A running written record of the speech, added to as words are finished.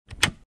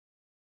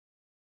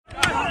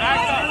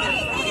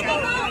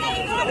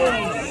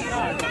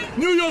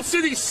whole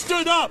city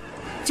stood up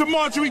to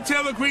Marjorie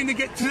Taylor Greene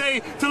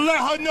today to let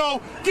her know,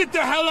 get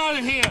the hell out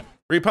of here.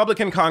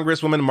 Republican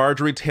Congresswoman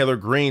Marjorie Taylor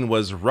Greene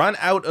was run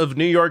out of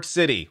New York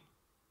City,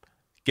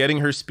 getting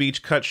her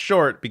speech cut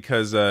short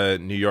because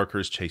New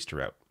Yorkers chased her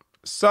out.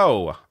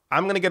 So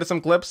I'm going to get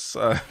some clips.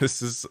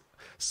 This is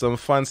some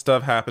fun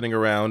stuff happening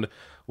around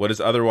what is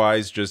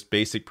otherwise just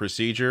basic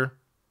procedure.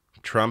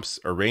 Trump's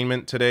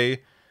arraignment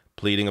today,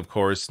 pleading, of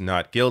course,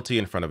 not guilty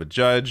in front of a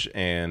judge,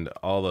 and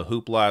all the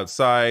hoopla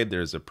outside.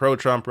 There's a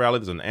pro-Trump rally,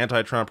 there's an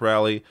anti-Trump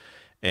rally,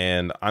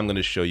 and I'm going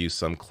to show you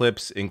some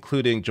clips,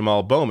 including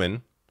Jamaal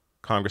Bowman,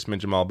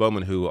 Congressman Jamaal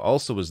Bowman, who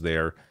also was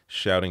there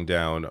shouting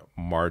down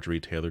Marjorie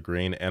Taylor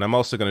Greene. And I'm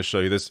also going to show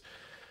you this,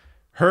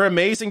 her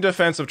amazing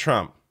defense of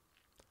Trump.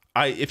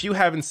 If you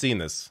haven't seen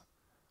this,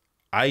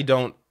 I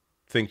don't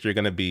think you're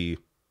going to be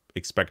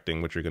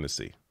expecting what you're going to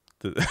see.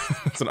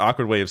 It's an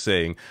awkward way of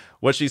saying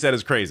what she said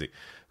is crazy.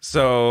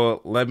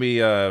 So let me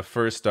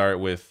first start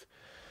with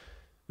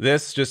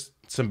this, just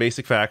some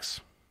basic facts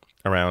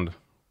around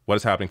what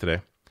is happening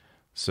today.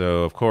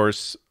 So, of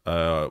course,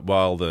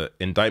 while the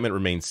indictment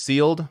remains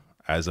sealed,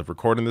 as of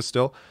recording this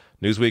still,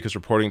 Newsweek is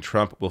reporting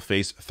Trump will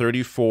face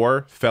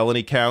 34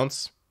 felony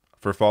counts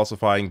for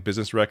falsifying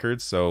business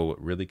records. So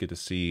really good to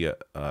see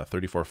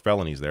 34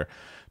 felonies there.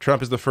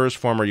 Trump is the first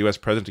former U.S.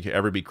 president to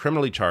ever be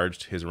criminally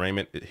charged. His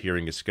arraignment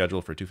hearing is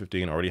scheduled for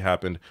 2:15, already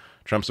happened.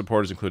 Trump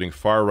supporters, including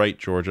far-right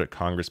Georgia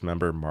Congress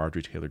member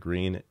Marjorie Taylor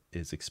Greene,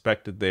 is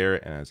expected there.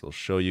 And as I'll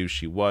show you,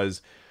 she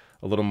was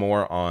a little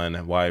more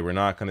on why we're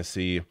not going to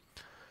see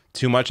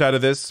too much out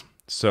of this.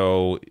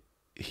 So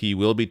he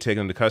will be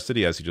taken into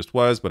custody, as he just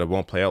was, but it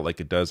won't play out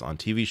like it does on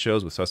TV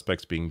shows with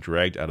suspects being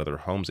dragged out of their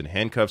homes in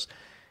handcuffs.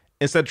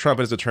 Instead, Trump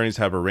and his attorneys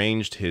have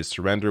arranged his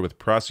surrender with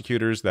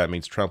prosecutors. That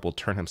means Trump will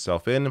turn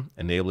himself in,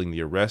 enabling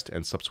the arrest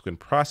and subsequent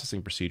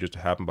processing procedures to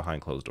happen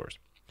behind closed doors.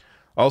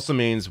 Also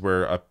means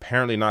we're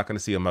apparently not going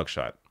to see a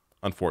mugshot,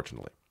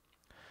 unfortunately.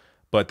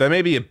 But that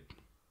may be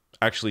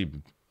actually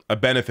a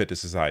benefit to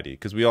society,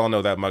 because we all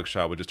know that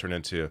mugshot would just turn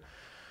into,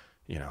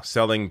 you know,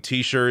 selling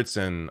T-shirts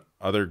and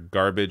other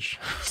garbage.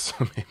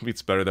 So maybe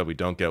it's better that we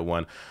don't get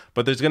one.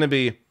 But there's going to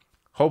be,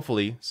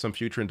 hopefully, some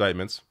future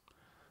indictments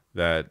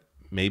that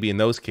maybe in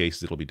those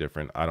cases it'll be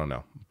different. I don't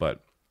know.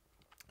 But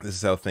this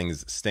is how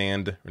things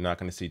stand. We're not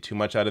going to see too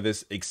much out of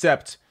this,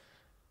 except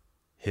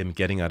him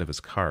getting out of his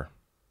car.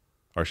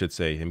 Or I should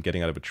say, him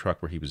getting out of a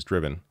truck where he was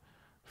driven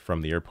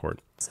from the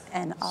airport.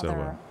 And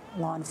other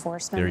law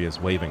enforcement. There he is,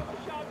 waving.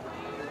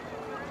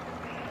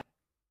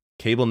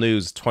 Cable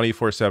news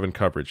 24/7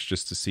 coverage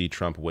just to see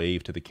Trump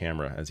wave to the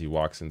camera as he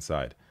walks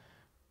inside.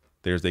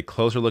 There's a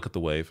closer look at the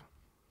wave.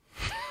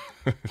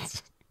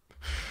 There's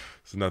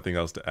nothing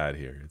else to add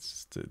here.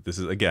 It's just, this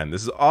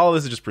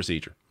is just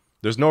procedure.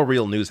 There's no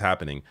real news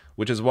happening,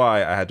 which is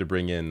why I had to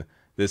bring in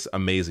this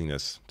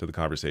amazingness to the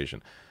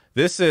conversation.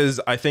 This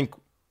is, I think,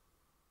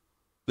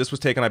 this was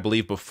taken, I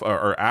believe, before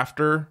or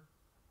after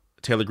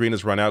Taylor Greene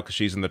is run out because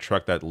she's in the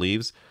truck that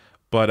leaves.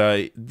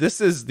 But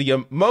this is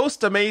the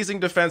most amazing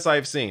defense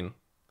I've seen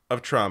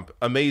of Trump.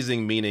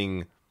 Amazing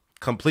meaning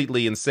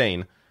completely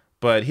insane.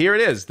 But here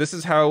it is. This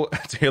is how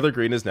Taylor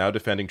Greene is now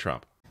defending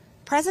Trump.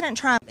 President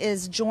Trump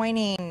is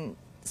joining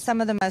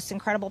some of the most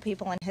incredible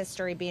people in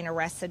history being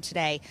arrested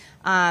today.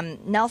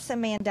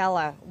 Nelson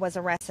Mandela was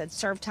arrested,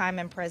 served time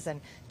in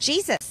prison.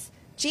 Jesus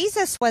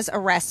was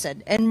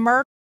arrested and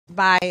murdered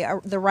by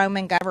the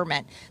Roman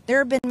government. There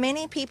have been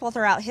many people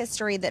throughout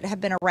history that have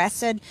been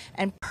arrested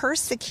and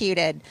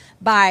persecuted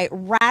by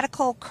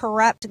radical,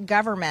 corrupt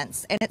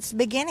governments. And it's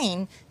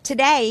beginning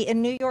today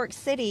in New York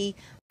City.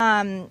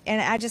 And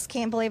I just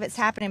can't believe it's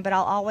happening, but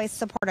I'll always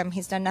support him.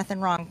 He's done nothing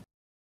wrong.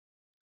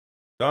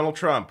 Donald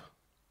Trump,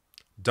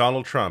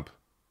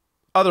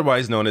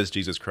 otherwise known as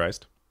Jesus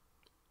Christ,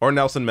 or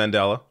Nelson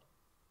Mandela.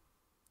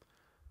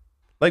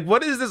 Like,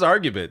 what is this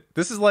argument?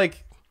 This is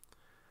like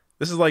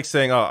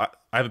saying, oh,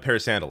 I have a pair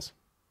of sandals.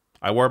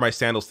 I wore my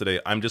sandals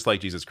today. I'm just like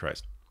Jesus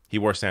Christ. He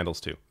wore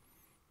sandals too.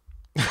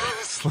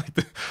 It's like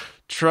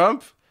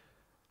Trump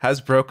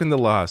has broken the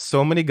law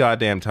so many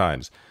goddamn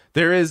times.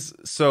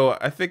 So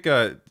I think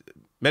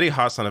Mehdi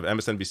Hasan of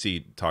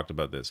MSNBC talked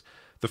about this.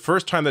 The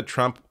first time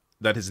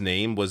that his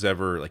name was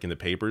ever like in the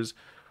papers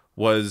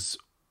was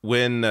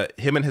when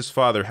him and his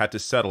father had to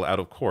settle out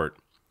of court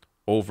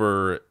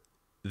over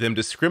them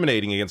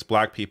discriminating against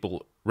black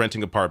people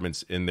renting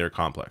apartments in their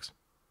complex.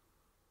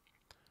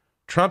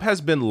 Trump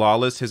has been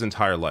lawless his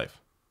entire life.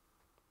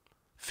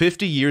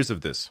 50 years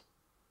of this.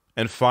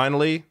 And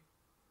finally,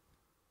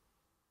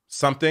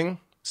 some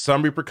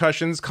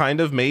repercussions, kind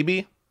of,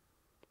 maybe.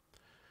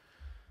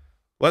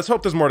 Let's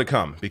hope there's more to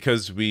come,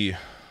 because there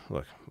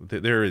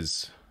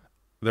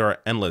are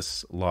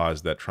endless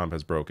laws that Trump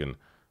has broken,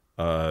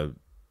 even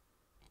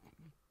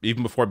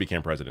before he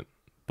became president,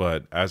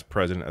 but as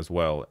president as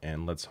well.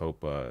 And let's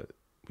hope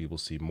we will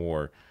see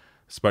more,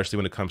 especially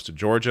when it comes to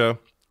Georgia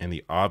and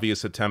the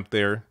obvious attempt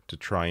there to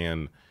try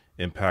and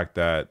impact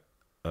the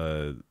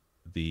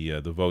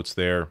votes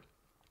there,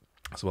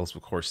 as well as,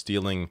 of course,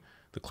 stealing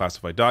the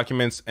classified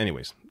documents.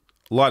 Anyways,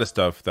 a lot of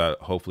stuff that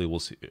hopefully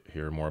we'll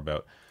hear more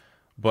about.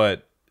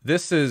 But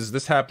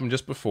This happened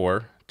just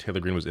before Taylor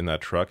Greene was in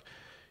that truck.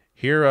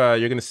 Here,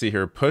 you're going to see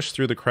her push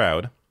through the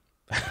crowd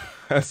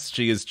as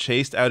she is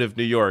chased out of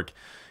New York,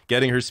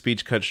 getting her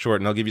speech cut short,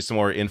 and I'll give you some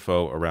more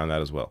info around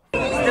that as well.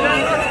 Get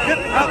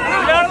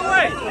out of the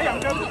way! Get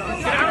out of the way!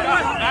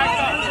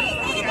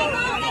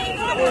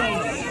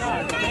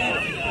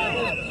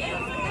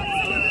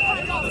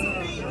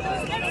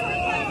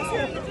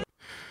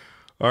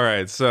 All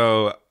right,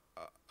 so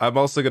I'm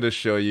also going to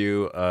show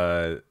you,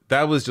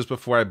 that was just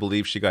before I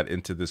believe she got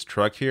into this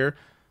truck here.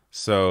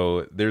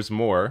 So there's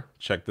more.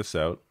 Check this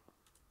out.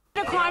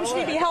 The crime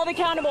should be held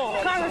accountable.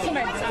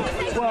 Congresswoman.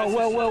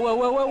 Whoa.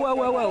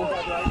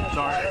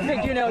 Sorry.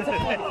 Vic, you know it's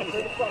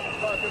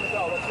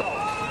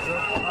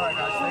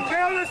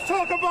Now let's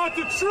talk about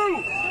the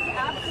truth.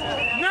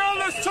 Now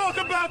let's talk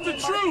about the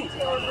truth.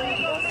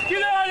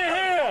 Get out of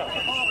here.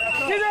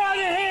 Get out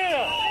of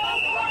here.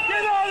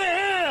 Get out of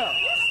here.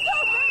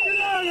 Get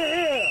out of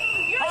here.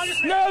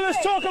 Now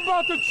let's talk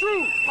about the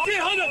truth. Get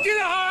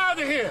her out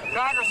of here.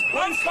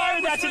 What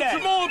inspired that today?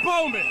 Jamaal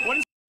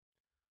Bowman.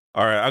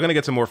 All right, I'm going to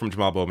get some more from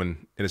Jamaal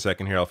Bowman in a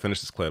second here. I'll finish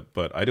this clip,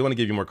 but I do want to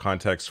give you more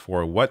context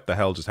for what the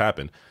hell just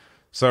happened.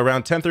 So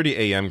around 10:30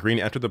 a.m., Greene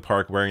entered the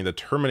park wearing the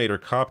Terminator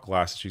cop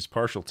glasses she's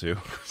partial to,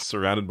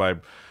 surrounded by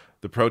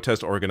the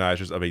protest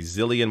organizers of a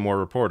zillion more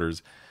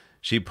reporters.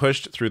 She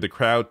pushed through the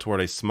crowd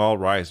toward a small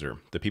riser.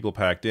 The people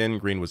packed in.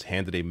 Greene was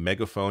handed a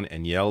megaphone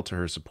and yelled to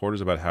her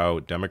supporters about how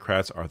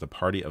Democrats are the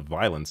party of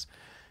violence,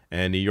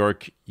 and New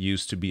York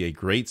used to be a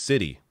great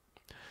city.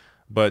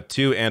 But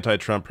two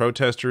anti-Trump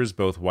protesters,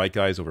 both white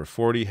guys over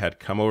 40, had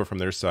come over from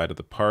their side of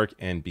the park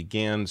and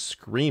began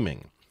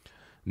screaming.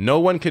 No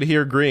one could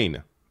hear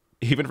Greene,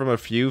 even from a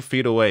few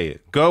feet away.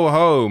 "Go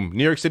home!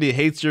 New York City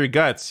hates your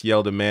guts,"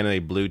 yelled a man in a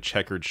blue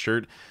checkered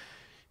shirt.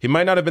 He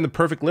might not have been the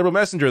perfect liberal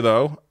messenger,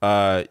 though.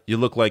 You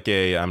look like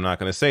I'm not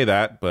going to say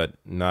that, but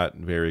not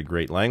very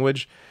great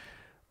language.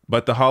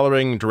 But the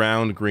hollering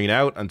drowned Greene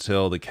out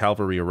until the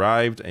cavalry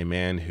arrived, a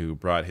man who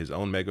brought his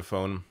own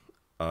megaphone.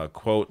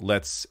 Quote,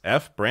 "Let's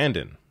F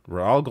Brandon.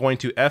 We're all going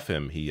to F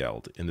him," he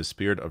yelled, in the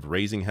spirit of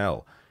raising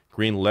hell.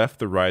 Greene left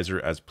the riser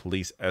as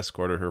police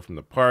escorted her from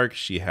the park.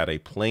 She had a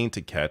plane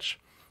to catch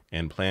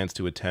and plans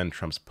to attend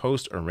Trump's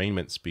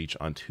post-arraignment speech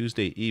on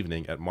Tuesday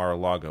evening at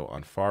Mar-a-Lago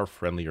on far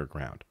friendlier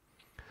ground.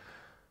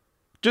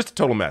 Just a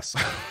total mess.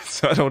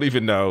 So I don't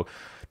even know.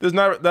 There's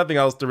nothing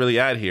else to really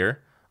add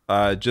here.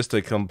 Just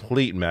a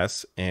complete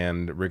mess,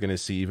 and we're going to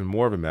see even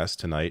more of a mess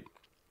tonight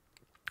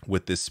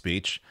with this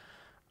speech.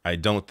 I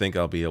don't think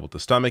I'll be able to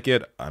stomach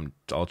it.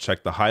 I'll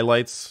check the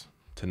highlights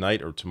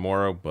tonight or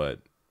tomorrow, but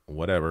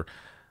whatever.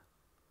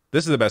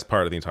 This is the best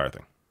part of the entire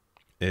thing,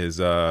 is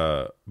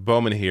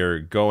Bowman here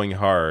going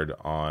hard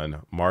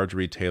on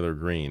Marjorie Taylor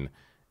Greene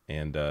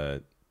and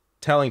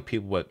telling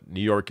people what New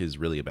York is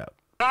really about.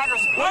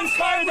 What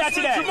inspired that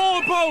today?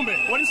 Jamaal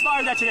Bowman. What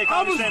inspired that today,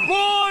 I was Congressman?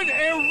 born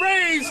and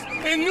raised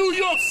in New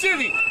York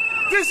City.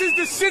 This is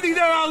the city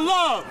that I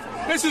love.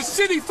 It's a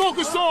city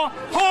focused on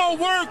hard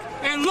work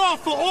and love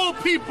for all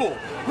people.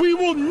 We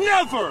will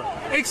never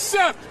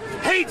accept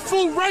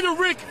hateful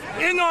rhetoric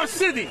in our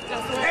city.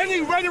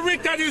 Any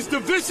rhetoric that is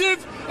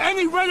divisive,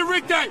 any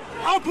rhetoric that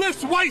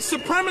uplifts white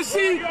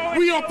supremacy,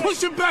 we are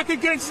pushing back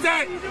against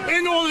that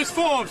in all its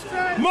forms.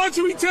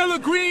 Marjorie Taylor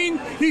Greene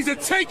needs to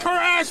take her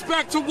ass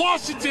back to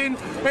Washington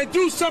and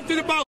do something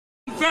about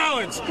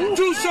violence,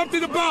 do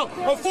something about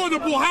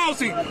affordable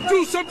housing,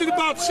 do something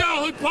about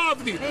childhood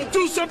poverty,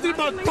 do something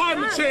about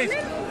climate change.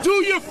 Do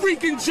your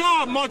freaking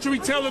job, Marjorie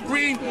Taylor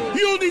Greene. You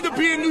don't need to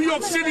be in New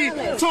York City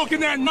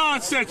talking that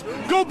nonsense.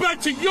 Go back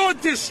to your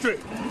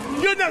district.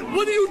 You're not.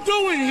 What are you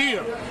doing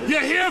here?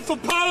 You're here for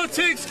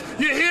politics.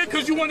 You're here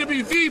because you want to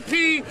be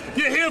VP.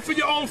 You're here for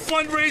your own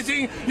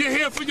fundraising. You're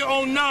here for your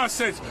own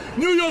nonsense.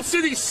 New York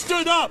City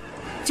stood up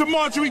to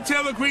Marjorie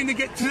Taylor Greene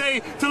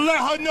to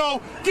let her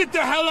know, get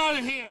the hell out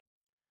of here.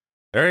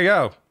 There you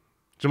go.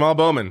 Jamaal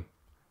Bowman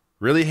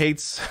really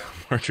hates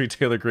Marjorie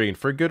Taylor Greene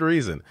for good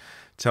reason,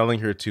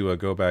 telling her to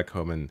go back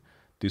home and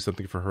do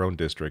something for her own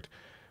district.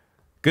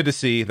 Good to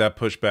see that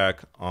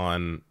pushback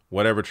on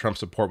whatever Trump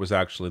support was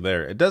actually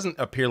there. It doesn't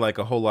appear like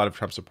a whole lot of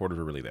Trump supporters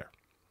are really there.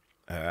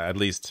 At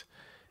least,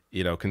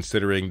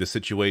 considering the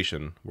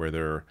situation where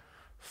their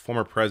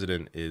former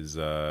president is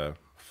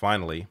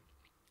finally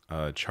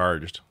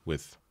charged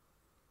with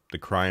the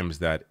crimes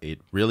that it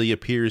really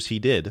appears he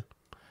did,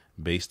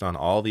 based on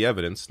all the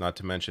evidence, not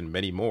to mention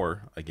many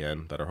more,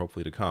 again, that are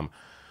hopefully to come.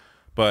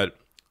 But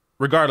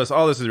regardless,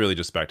 all this is really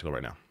just spectacle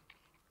right now.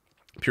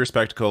 Pure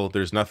spectacle.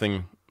 There's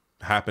nothing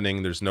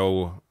happening. There's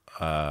no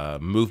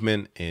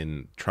movement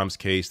in Trump's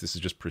case. This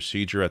is just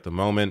procedure at the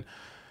moment.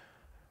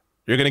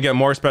 You're going to get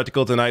more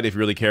spectacle tonight if you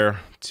really care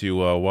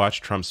to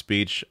watch Trump's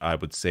speech. I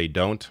would say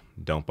don't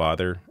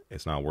bother.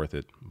 It's not worth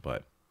it,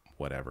 but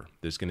whatever.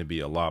 There's going to be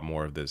a lot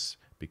more of this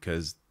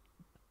because,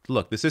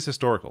 look, this is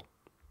historical.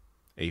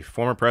 A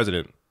former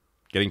president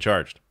getting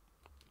charged.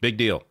 Big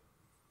deal.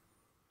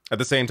 At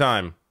the same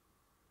time,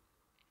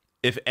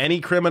 if any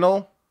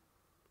criminal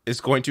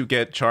is going to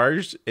get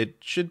charged, it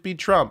should be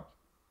Trump.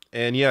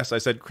 And yes, I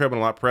said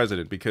criminal, not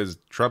president, because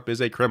Trump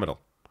is a criminal.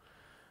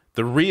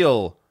 The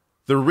real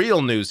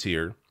news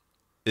here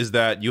is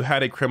that you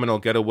had a criminal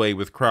get away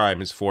with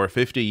crimes for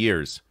 50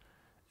 years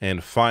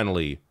and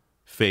finally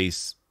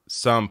face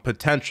some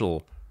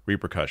potential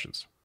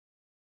repercussions.